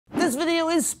this video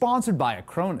is sponsored by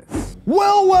Acronis.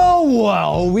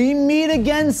 Well, we meet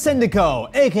again,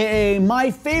 Sendico, aka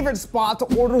my favorite spot to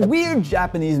order weird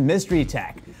Japanese mystery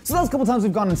tech. So the last couple times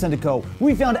we've gone to Sendico,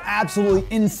 we found absolutely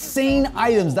insane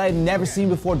items that I've never seen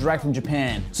before direct from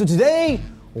Japan. So today,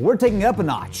 we're taking it up a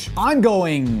notch. I'm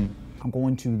going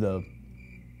to the...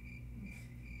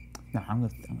 No,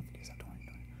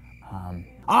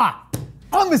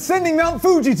 I'm ascending Mount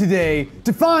Fuji today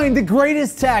to find the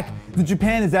greatest tech that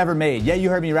Japan has ever made. Yeah, you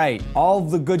heard me right. All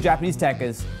of the good Japanese tech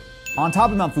is on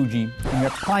top of Mount Fuji, and you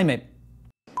have to climb it.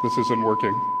 This isn't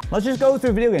working. Let's just go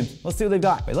through video games. Let's see what they've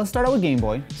got. Wait, let's start out with Game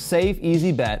Boy. Safe,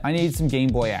 easy bet. I need some Game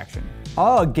Boy action.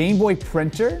 Oh, a Game Boy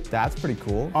printer? That's pretty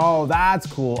cool. Oh, that's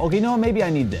cool. Okay, no, maybe I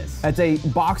need this. That's a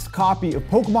boxed copy of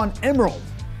Pokemon Emerald.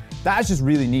 That's just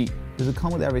really neat. Does it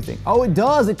come with everything? Oh, it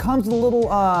does. It comes with a little,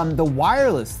 the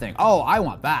wireless thing. Oh, I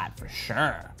want that for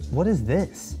sure. What is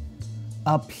this?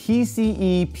 A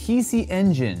PCE PC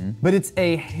Engine, but it's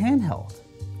a handheld.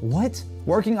 What?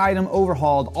 Working item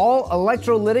overhauled. All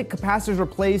electrolytic capacitors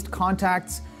replaced,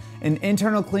 contacts and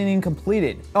internal cleaning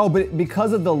completed. Oh, but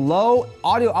because of the low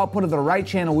audio output of the right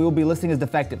channel, we will be listing as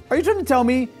defective. Are you trying to tell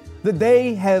me that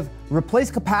they have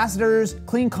replaced capacitors,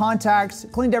 cleaned contacts,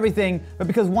 cleaned everything, but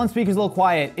because one speaker's a little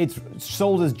quiet, it's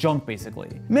sold as junk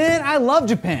basically? Man, I love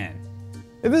Japan.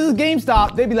 If this is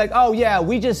GameStop, they'd be like, oh yeah,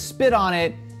 we just spit on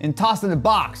it and tossed it in a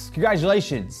box.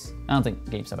 Congratulations. I don't think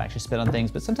GameStop actually spit on things,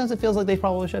 but sometimes it feels like they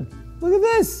probably should. Look at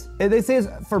this. They say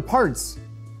it's for parts,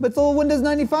 but it's a little Windows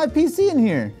 95 PC in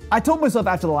here. I told myself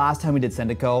after the last time we did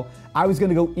Sendico, I was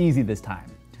gonna go easy this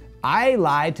time. I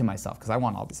lied to myself because I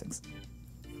want all these things.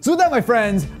 So with that, my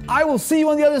friends, I will see you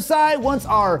on the other side once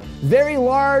our very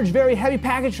large, very heavy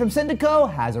package from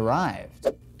Sendico has arrived.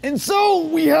 And so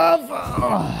we have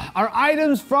our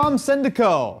items from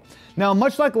Sendico. Now,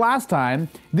 much like last time,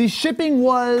 the shipping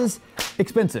was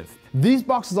expensive. These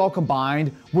boxes all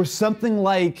combined were something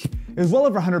like, it was well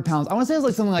over 100 pounds. I wanna say it was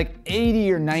like something like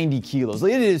 80 or 90 kilos.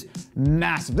 Like, it is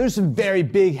massive. There's some very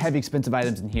big, heavy, expensive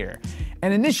items in here.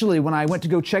 And initially, when I went to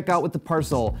go check out with the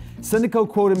parcel, Sendico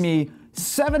quoted me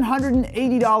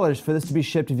 $780 for this to be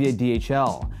shipped via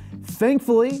DHL.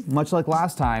 Thankfully, much like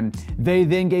last time, they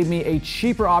then gave me a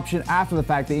cheaper option after the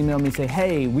fact. They emailed me and say,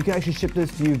 hey, we can actually ship this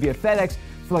to you via FedEx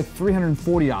for like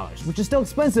 $340, which is still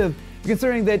expensive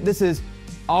considering that this is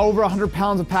over 100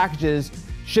 pounds of packages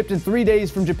shipped in 3 days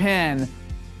from Japan.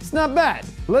 It's not bad.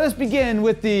 Let us begin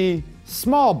with the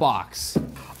small box.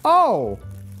 Oh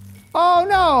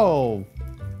no.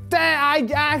 I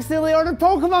accidentally ordered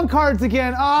Pokemon cards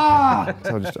again. Ah!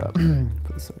 So I'll just put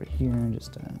this over here and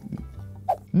just.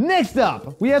 Next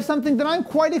up, we have something that I'm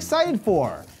quite excited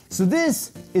for. So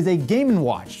this is a Game &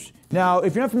 Watch. Now,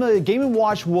 if you're not familiar, Game &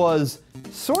 Watch was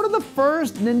sort of the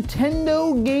first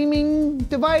Nintendo gaming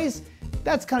device.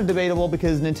 That's kind of debatable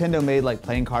because Nintendo made like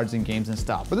playing cards and games and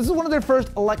stuff. But this is one of their first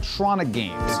electronic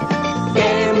games.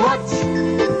 Game Watch.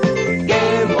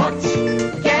 Game Watch.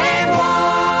 Game Watch.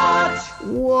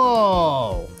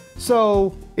 Whoa.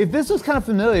 So if this was kind of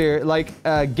familiar, like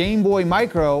a Game Boy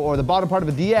Micro or the bottom part of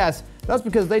a DS, that's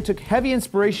because they took heavy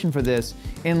inspiration for this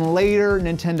in later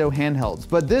Nintendo handhelds.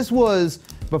 But this was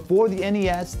before the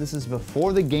NES, this is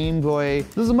before the Game Boy.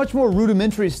 This is a much more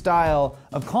rudimentary style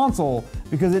of console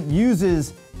because it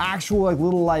uses actual like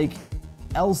little like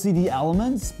LCD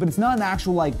elements, but it's not an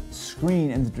actual like screen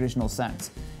in the traditional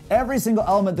sense. Every single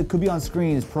element that could be on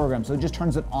screen is programmed, so it just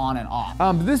turns it on and off.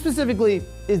 This specifically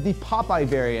is the Popeye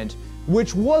variant,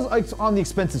 which was on the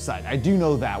expensive side. I do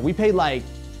know that. We paid like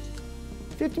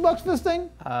 50 bucks for this thing?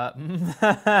 50.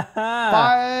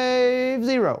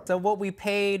 So what we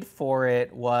paid for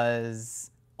it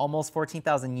was almost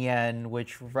 14,000 yen,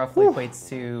 which roughly equates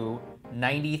to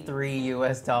 93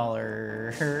 US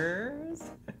dollars.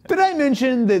 Did I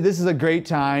mention that this is a great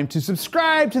time to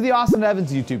subscribe to the Austin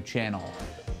Evans YouTube channel?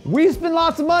 We spend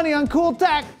lots of money on cool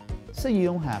tech, so you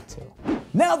don't have to.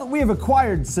 Now that we have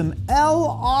acquired some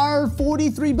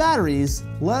LR43 batteries,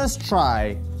 let us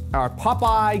try our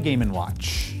Popeye Game &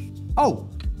 Watch. Oh,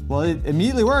 well it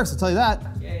immediately works, I'll tell you that.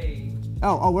 Yay.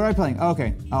 Oh, where am I playing? Oh,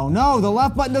 okay. Oh no, the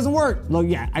left button doesn't work. Look,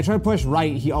 yeah, I try to push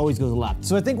right, he always goes left.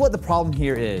 So I think what the problem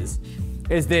here is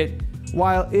that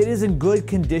while it is in good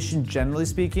condition generally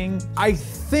speaking, I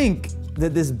think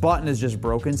that this button is just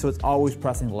broken, so it's always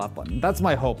pressing the left button. That's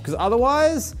my hope, because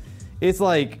otherwise, it's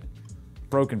like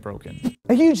broken.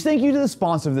 A huge thank you to the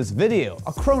sponsor of this video,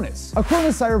 Acronis.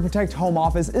 Acronis Cyber Protect Home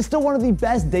Office is still one of the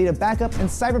best data backup and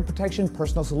cyber protection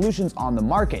personal solutions on the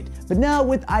market, but now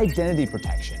with identity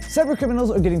protection. Cyber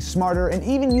criminals are getting smarter and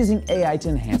even using AI to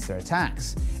enhance their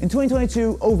attacks. In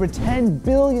 2022, over $10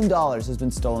 billion has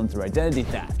been stolen through identity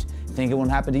theft. Think it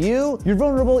won't happen to you? You're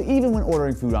vulnerable even when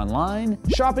ordering food online,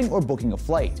 shopping, or booking a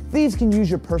flight. Thieves can use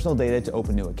your personal data to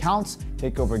open new accounts,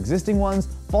 take over existing ones,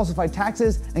 falsify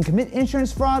taxes, and commit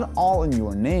insurance fraud all in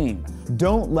your name.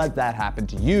 Don't let that happen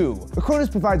to you. Acronis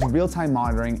provides real-time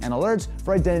monitoring and alerts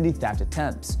for identity theft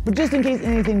attempts. But just in case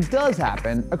anything does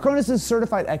happen, Acronis'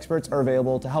 certified experts are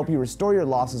available to help you restore your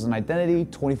losses in identity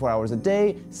 24 hours a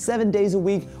day, 7 days a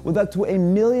week, with up to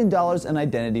 $1 million in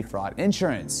identity fraud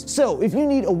insurance. So if you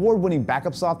need award-winning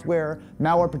backup software,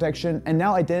 malware protection, and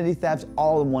now identity theft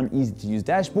all in one easy-to-use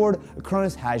dashboard,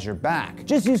 Acronis has your back.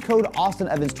 Just use code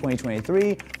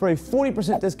AustinEvans2023 for a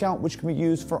 40% discount, which can be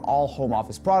used for all home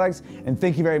office products. And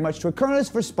thank you very much to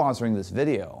Acronis for sponsoring this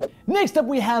video. Next up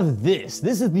we have this.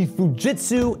 This is the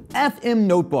Fujitsu FM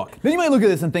Notebook. Now you might look at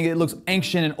this and think it looks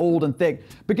ancient and old and thick,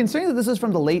 but considering that this is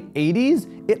from the late 80s,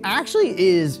 it actually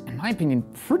is, in my opinion,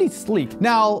 pretty sleek.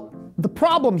 Now, the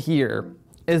problem here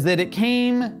is that it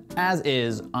came as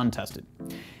is untested.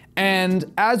 And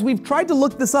as we've tried to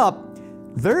look this up,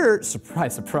 there,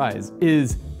 surprise, surprise,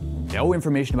 is no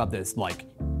information about this, like,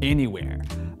 anywhere.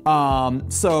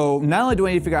 So not only do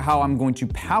I need to figure out how I'm going to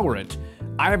power it,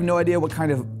 I have no idea what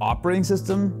kind of operating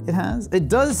system it has. It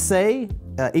does say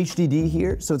HDD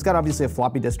here, so it's got obviously a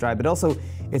floppy disk drive, but also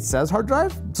it says hard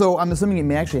drive, so I'm assuming it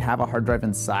may actually have a hard drive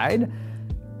inside.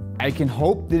 I can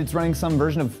hope that it's running some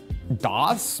version of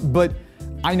DOS, but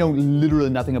I know literally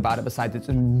nothing about it besides it's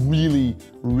in really,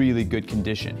 really good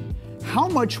condition. How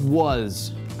much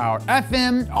was our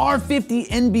FM R50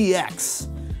 NBX?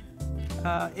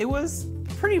 It was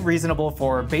pretty reasonable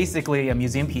for basically a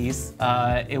museum piece.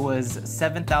 It was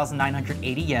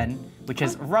 7,980 yen, which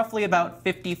is roughly about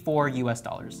 54 US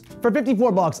dollars. For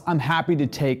 54 bucks, I'm happy to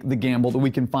take the gamble that we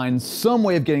can find some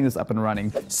way of getting this up and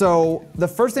running. So the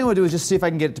first thing I'm gonna do is just see if I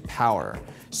can get it to power.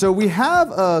 So we have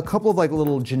a couple of like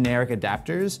little generic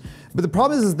adapters, but the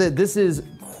problem is that this is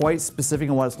quite specific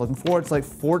in what it's looking for. It's like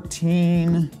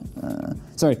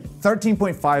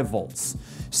 13.5 volts.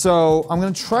 So I'm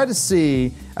gonna try to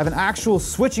see, I have an actual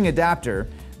switching adapter,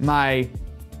 my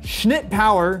Schnitt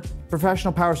Power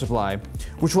professional power supply,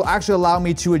 which will actually allow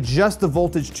me to adjust the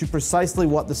voltage to precisely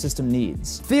what the system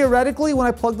needs. Theoretically, when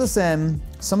I plug this in,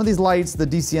 some of these lights, the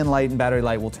DCN light and battery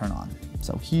light, will turn on.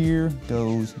 So here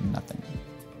goes nothing.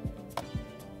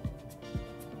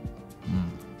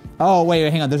 Oh,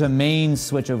 wait, hang on, there's a main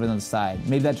switch over on the side.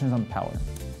 Maybe that turns on the power.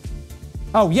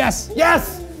 Oh, yes,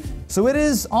 yes! So it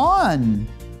is on,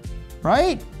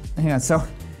 right? Hang on, so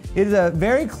it is a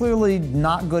very clearly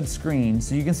not good screen.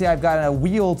 So you can see I've got a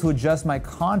wheel to adjust my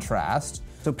contrast.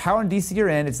 So power and DC are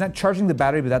in. It's not charging the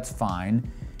battery, but that's fine.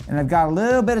 And I've got a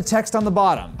little bit of text on the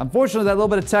bottom. Unfortunately, that little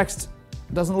bit of text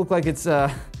doesn't look like it's,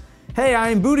 hey, I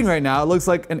am booting right now. It looks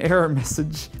like an error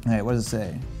message. All right, what does it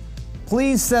say?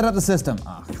 Please set up the system.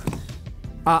 Oh.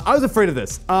 I was afraid of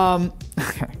this.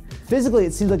 Okay. Physically,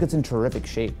 it seems like it's in terrific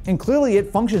shape. And clearly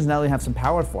it functions now that we have some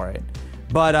power for it.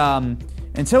 But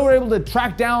until we're able to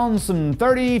track down some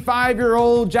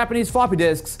 35-year-old Japanese floppy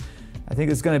disks, I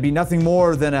think it's gonna be nothing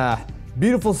more than a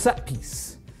beautiful set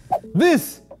piece.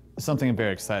 This is something I'm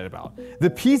very excited about. The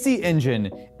PC Engine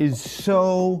is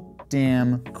so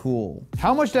damn cool.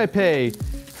 How much did I pay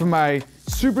for my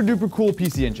super duper cool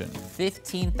PC Engine?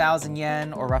 15,000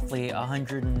 yen, or roughly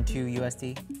 102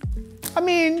 USD. I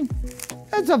mean,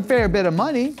 that's a fair bit of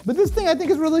money, but this thing I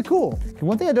think is really cool. Okay,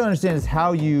 one thing I don't understand is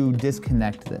how you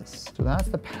disconnect this. So that's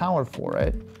the power for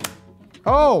it.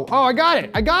 Oh, I got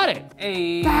it, I got it.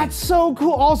 Hey. That's so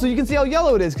cool. Also, you can see how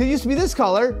yellow it is, because it used to be this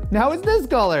color, now it's this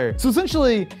color. So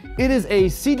essentially, it is a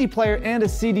CD player and a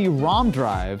CD-ROM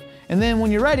drive, and then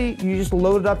when you're ready, you just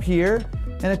load it up here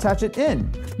and attach it in.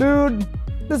 Dude,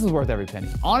 this is worth every penny.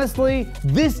 Honestly,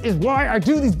 this is why I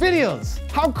do these videos.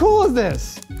 How cool is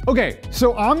this? Okay,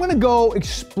 so I'm gonna go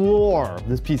explore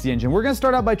this PC Engine. We're gonna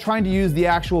start out by trying to use the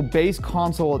actual base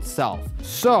console itself.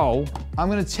 So I'm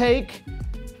gonna take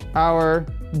our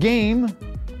game,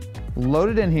 load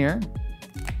it in here,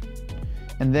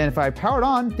 and then if I power it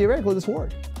on, theoretically this will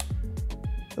work.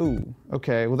 Ooh,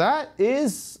 okay, well that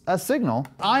is a signal.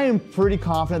 I am pretty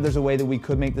confident there's a way that we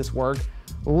could make this work.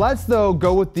 Let's though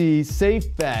go with the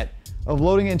safe bet of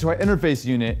loading it into our interface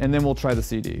unit, and then we'll try the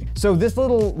CD. So this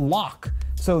little lock,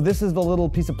 so this is the little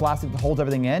piece of plastic that holds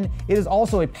everything in. It is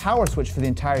also a power switch for the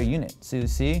entire unit, so you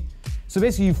see? So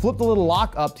basically you flip the little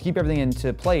lock up to keep everything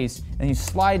into place, and you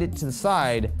slide it to the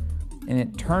side, and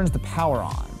it turns the power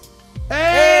on.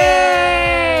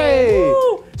 Hey!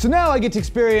 Woo! So now I get to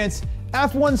experience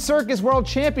F1 Circus World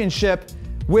Championship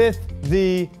with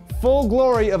the full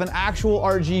glory of an actual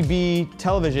RGB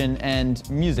television and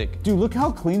music. Dude, look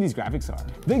how clean these graphics are.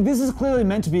 I think this is clearly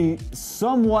meant to be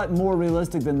somewhat more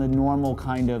realistic than the normal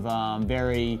kind of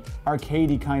very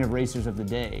arcadey kind of racers of the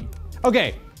day.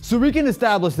 Okay, so we can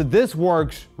establish that this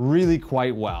works really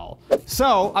quite well.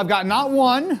 So I've got not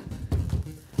one,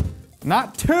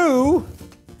 not two,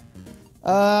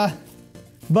 but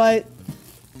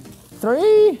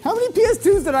 3? How many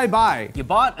PS2s did I buy? You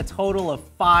bought a total of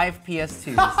 5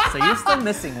 PS2s, so you're still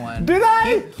missing one. Did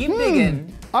I? Keep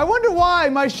digging. I wonder why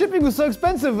my shipping was so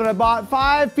expensive when I bought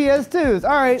 5 PS2s.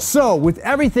 All right, so with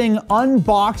everything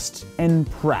unboxed and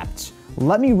prepped,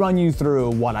 let me run you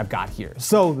through what I've got here.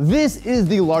 So this is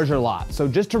the larger lot. So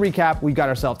just to recap, we got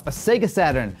ourselves a Sega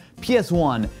Saturn,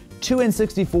 PS1, 2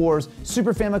 N64s,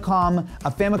 Super Famicom, a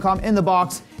Famicom in the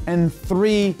box, and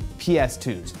 3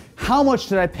 PS2s. How much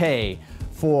did I pay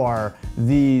for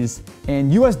these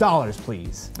in US dollars,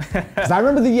 please? Because I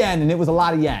remember the yen, and it was a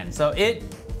lot of yen. So it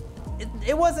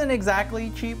wasn't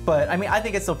exactly cheap, but I mean, I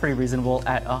think it's still pretty reasonable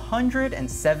at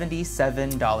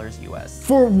 $177 US.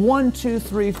 For 1, 2,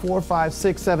 3, 4, 5,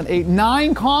 6, 7, 8,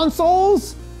 9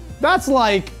 consoles? That's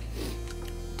like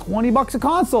 20 bucks a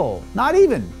console, not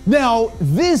even. Now,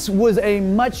 this was a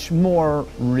much more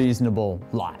reasonable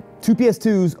lot. 2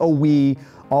 PS2s, a Wii,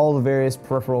 all the various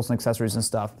peripherals and accessories and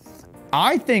stuff.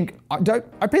 I think,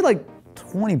 I paid like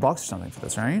 20 bucks or something for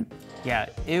this, right? Yeah,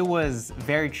 it was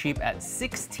very cheap at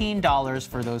 $16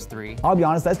 for those 3. I'll be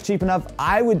honest, that's cheap enough.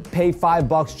 I would pay 5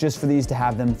 bucks just for these to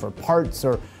have them for parts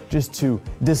or just to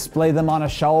display them on a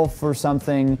shelf or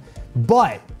something.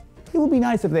 But it would be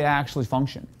nice if they actually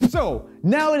function. So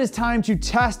now it is time to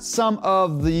test some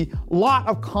of the lot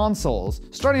of consoles,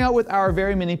 starting out with our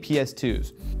very many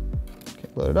PS2s. Okay,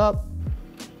 load it up.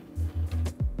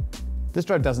 This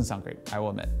drive doesn't sound great, I will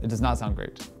admit. It does not sound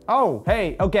great. Oh,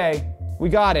 hey, okay, we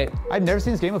got it. I've never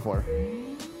seen this game before.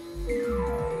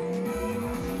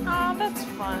 Oh, that's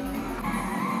fun.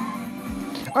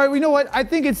 All right, well, you know what? I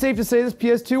think it's safe to say this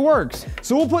PS2 works.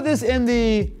 So we'll put this in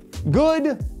the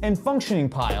good and functioning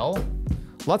pile.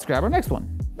 Let's grab our next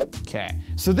one. Okay,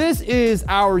 so this is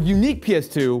our unique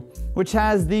PS2, which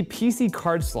has the PC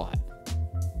card slot.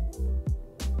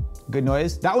 Good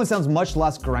noise. That one sounds much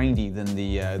less grindy than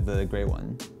the gray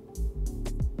one.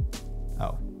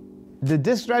 Oh. The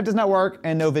disk drive does not work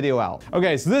and no video out.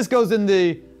 Okay, so this goes in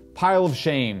the pile of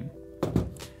shame.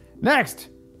 Next,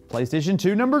 PlayStation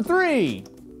 2 number 3.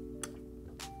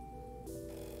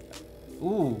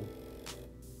 Ooh.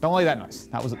 Don't like that noise.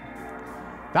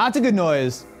 That's a good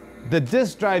noise. The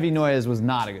disk drivey noise was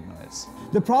not a good noise.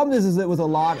 The problem is that with a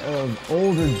lot of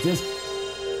older disc.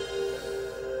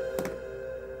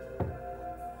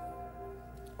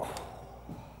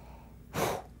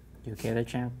 You okay there,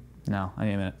 champ? No, I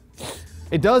need a minute.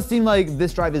 It does seem like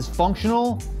this drive is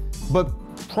functional, but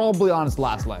probably on its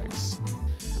last legs.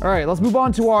 All right, let's move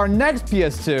on to our next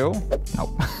PS2.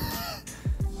 Nope.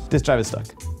 This drive is stuck.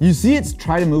 You see it's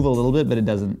try to move a little bit, but it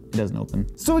doesn't open.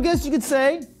 So I guess you could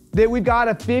say that we've got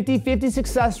a 50-50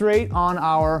 success rate on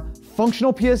our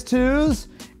functional PS2s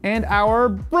and our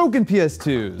broken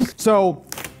PS2s. So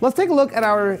let's take a look at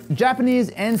our Japanese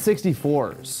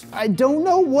N64s. I don't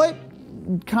know what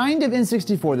kind of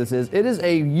N64 this is. It is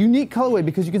a unique colorway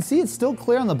because you can see it's still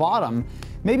clear on the bottom,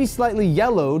 maybe slightly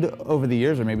yellowed over the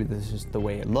years, or maybe this is just the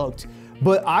way it looked.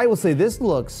 But I will say this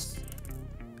looks,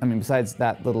 I mean, besides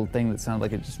that little thing that sounded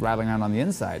like it's just rattling around on the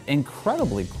inside,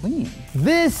 incredibly clean.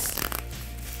 This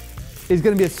is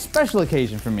gonna be a special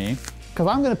occasion for me because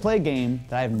I'm gonna play a game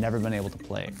that I've never been able to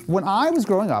play. When I was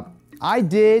growing up, I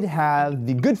did have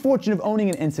the good fortune of owning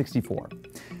an N64.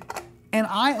 And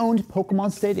I owned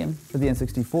Pokemon Stadium for the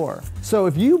N64. So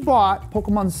if you bought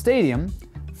Pokemon Stadium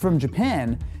from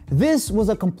Japan, this was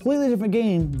a completely different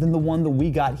game than the one that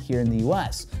we got here in the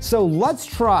US. So let's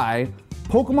try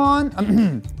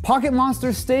Pokemon Pocket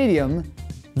Monster Stadium,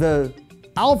 the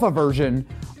alpha version,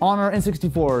 on our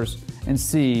N64s and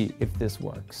see if this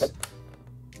works.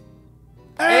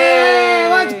 Hey,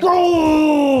 let's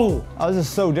go! Oh, this is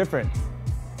so different.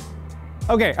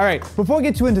 Okay, all right, before we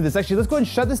get too into this, actually, let's go ahead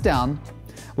and shut this down.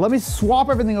 Let me swap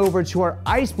everything over to our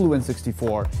Ice Blue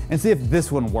N64 and see if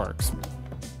this one works.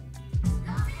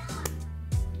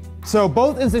 So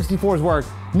both N64s work.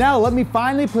 Now let me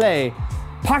finally play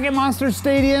Pocket Monster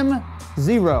Stadium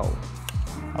 0.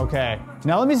 Okay,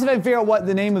 now let me see if I can figure out what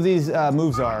the name of these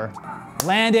moves are.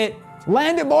 Land it,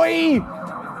 boy!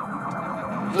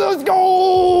 Let's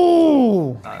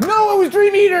go! No, it was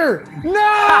Dream Eater!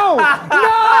 No!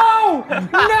 No!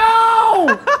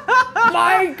 No!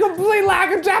 My complete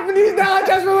lack of Japanese knowledge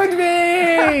has ruined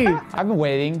me! I've been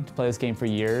waiting to play this game for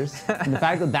years, and the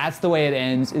fact that that's the way it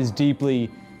ends is deeply,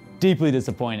 deeply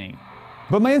disappointing.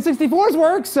 But my N64s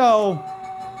work, so...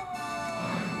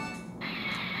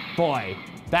 Boy,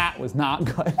 that was not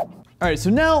good. All right, so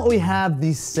now we have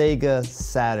the Sega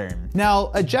Saturn.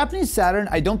 Now, a Japanese Saturn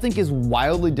I don't think is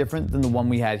wildly different than the one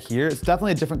we had here. It's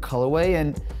definitely a different colorway,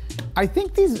 and I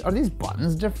think are these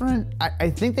buttons different? I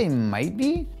think they might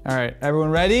be. All right, everyone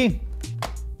ready?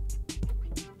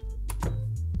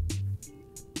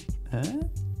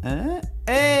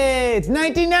 Hey, it's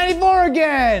 1994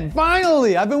 again!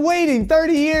 Finally, I've been waiting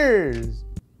 30 years.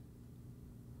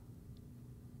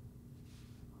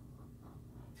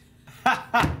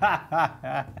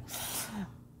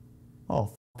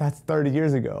 Oh, that's 30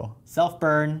 years ago.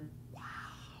 Self-burn.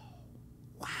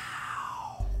 Wow.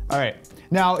 All right,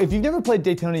 now if you've never played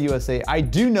Daytona USA, I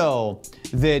do know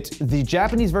that the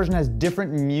Japanese version has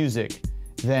different music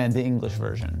than the English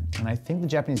version. And I think the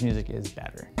Japanese music is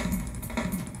better.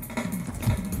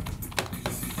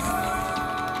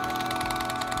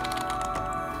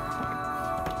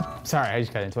 Sorry, I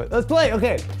just got into it. Let's play,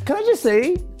 okay. Can I just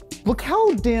say, look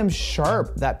how damn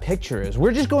sharp that picture is.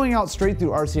 We're just going out straight through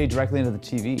RCA directly into the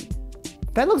TV.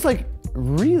 That looks like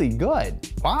really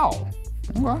good. Wow,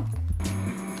 okay.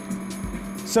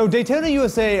 So Daytona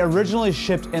USA originally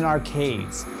shipped in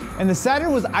arcades. And the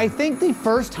Saturn was, I think, the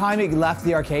first time it left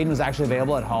the arcade and was actually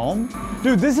available at home.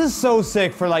 Dude, this is so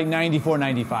sick for like 94,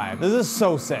 95. This is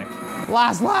so sick.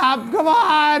 Last lap, come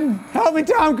on! Help me,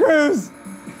 Tom Cruise!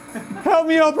 Help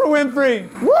me, Oprah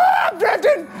Winfrey! Woo, I'm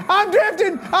drifting! I'm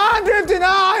drifting! I'm drifting! Oh,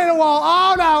 I hit a wall!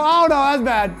 Oh no, that's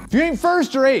bad. If you ain't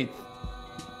first or eighth.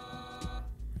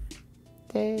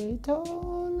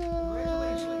 Daytona.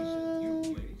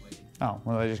 Oh,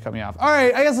 well, they just cut me off. All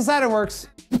right, I guess the Saturn works.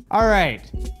 All right,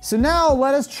 so now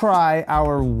let us try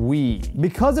our Wii.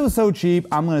 Because it was so cheap,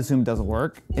 I'm gonna assume it doesn't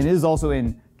work. It is also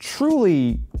in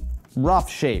truly rough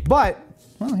shape, but,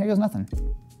 well, here goes nothing.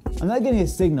 I'm not getting a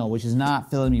signal, which is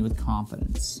not filling me with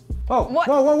confidence. Oh, What?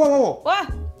 Whoa.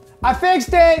 What? I fixed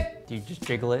it! Do you just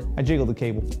jiggle it? I jiggled the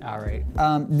cable. All right.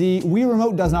 The Wii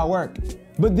Remote does not work,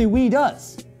 but the Wii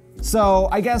does. So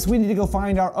I guess we need to go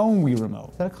find our own Wii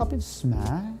Remote. Is that a copy of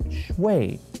Smash?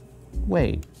 Wait.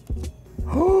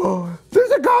 Oh,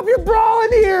 there's a copy of Brawl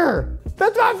in here!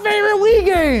 That's my favorite Wii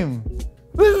game!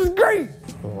 This is great!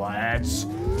 Let's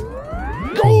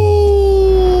go!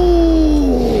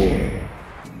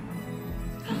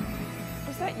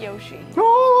 Was that Yoshi?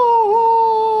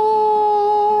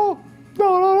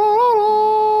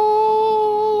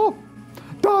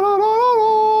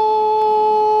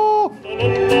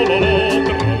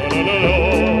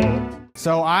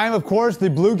 So I'm, of course,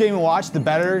 the blue Game & Watch, the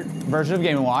better version of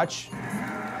Game & Watch.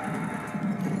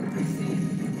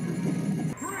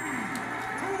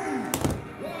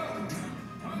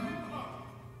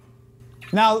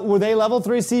 Now, were they level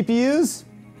 3 CPUs?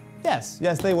 Yes,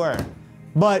 they were.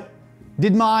 But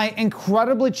did my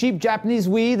incredibly cheap Japanese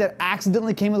Wii that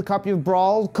accidentally came with a copy of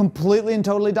Brawl completely and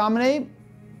totally dominate?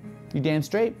 You damn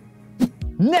straight.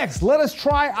 Next, let us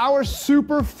try our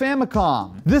Super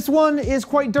Famicom. This one is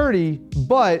quite dirty,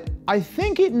 but I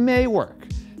think it may work.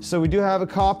 So we do have a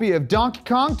copy of Donkey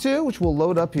Kong 2, which we'll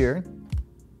load up here.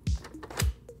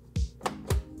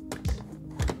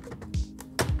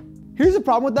 Here's the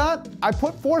problem with that. I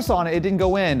put force on it, it didn't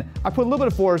go in. I put a little bit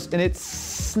of force and it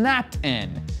snapped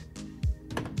in.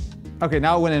 Okay,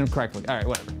 now it went in correctly. All right,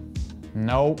 whatever.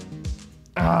 Nope.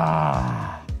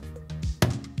 Ah.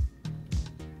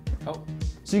 Oh.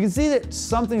 So you can see that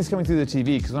something's coming through the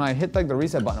TV because when I hit like the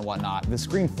reset button and whatnot, the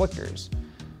screen flickers.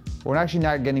 We're actually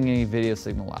not getting any video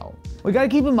signal out. We gotta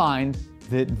keep in mind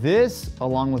that this,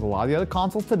 along with a lot of the other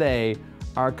consoles today,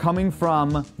 are coming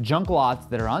from junk lots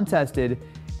that are untested,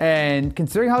 and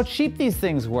considering how cheap these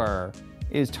things were,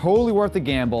 is totally worth the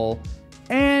gamble,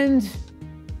 and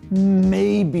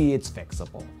maybe it's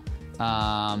fixable.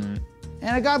 And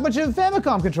I got a bunch of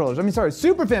Famicom controllers,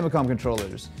 Super Famicom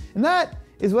controllers. And that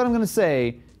is what I'm gonna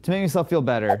say to make myself feel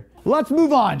better. Let's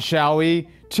move on, shall we,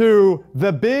 to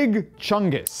the Big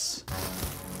Chungus.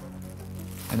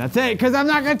 And that's it, because I'm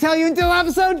not gonna tell you until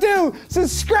episode 2.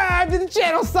 Subscribe to the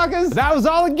channel, suckers. That was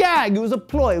all a gag, it was a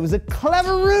ploy, it was a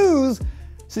clever ruse.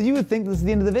 So you would think this is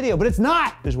the end of the video, but it's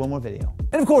not. There's one more video.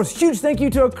 And of course, huge thank you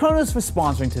to Acronis for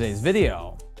sponsoring today's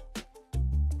video.